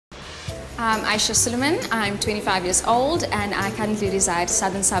I'm Aisha Suleiman. I'm 25 years old and I currently reside in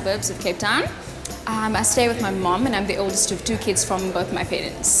southern suburbs of Cape Town. I stay with my mom and I'm the oldest of two kids from both my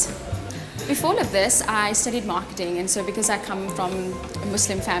parents. Before all of this, I studied marketing, and so because I come from a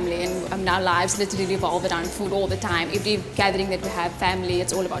Muslim family and our lives literally revolve around food all the time. Every gathering that we have, family,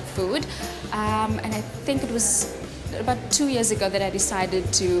 it's all about food. And I think it was about 2 years ago that I decided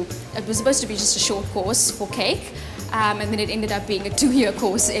it was supposed to be just a short course for cake, and then it ended up being a 2-year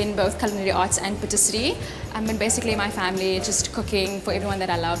course in both culinary arts and patisserie. And basically my family, just cooking for everyone that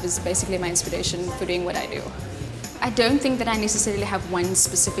I love is basically my inspiration for doing what I do. I don't think that I necessarily have one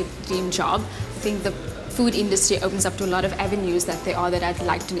specific dream job. I think the food industry opens up to a lot of avenues that I'd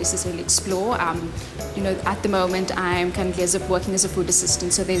like to necessarily explore. At the moment I'm currently working as a food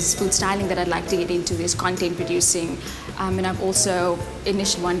assistant, so there's food styling that I'd like to get into, there's content producing, and I've also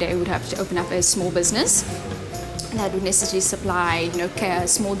initially one day I would have to open up a small business that would necessarily supply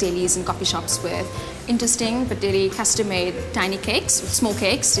small delis and coffee shops with interesting but really custom-made tiny cakes, small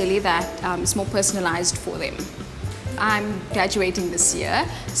cakes really that is more personalized for them. I'm graduating this year,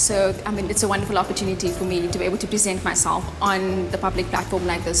 so it's a wonderful opportunity for me to be able to present myself on the public platform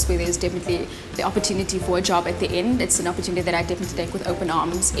like this, where there's definitely the opportunity for a job at the end. It's an opportunity that I definitely take with open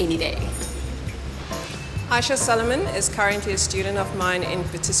arms any day. Aisha Suleiman is currently a student of mine in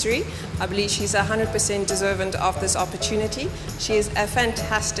patisserie. I believe she's 100% deserving of this opportunity. She is a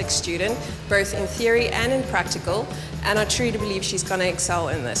fantastic student, both in theory and in practical, and I truly believe she's going to excel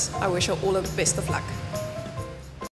in this. I wish her all the best of luck.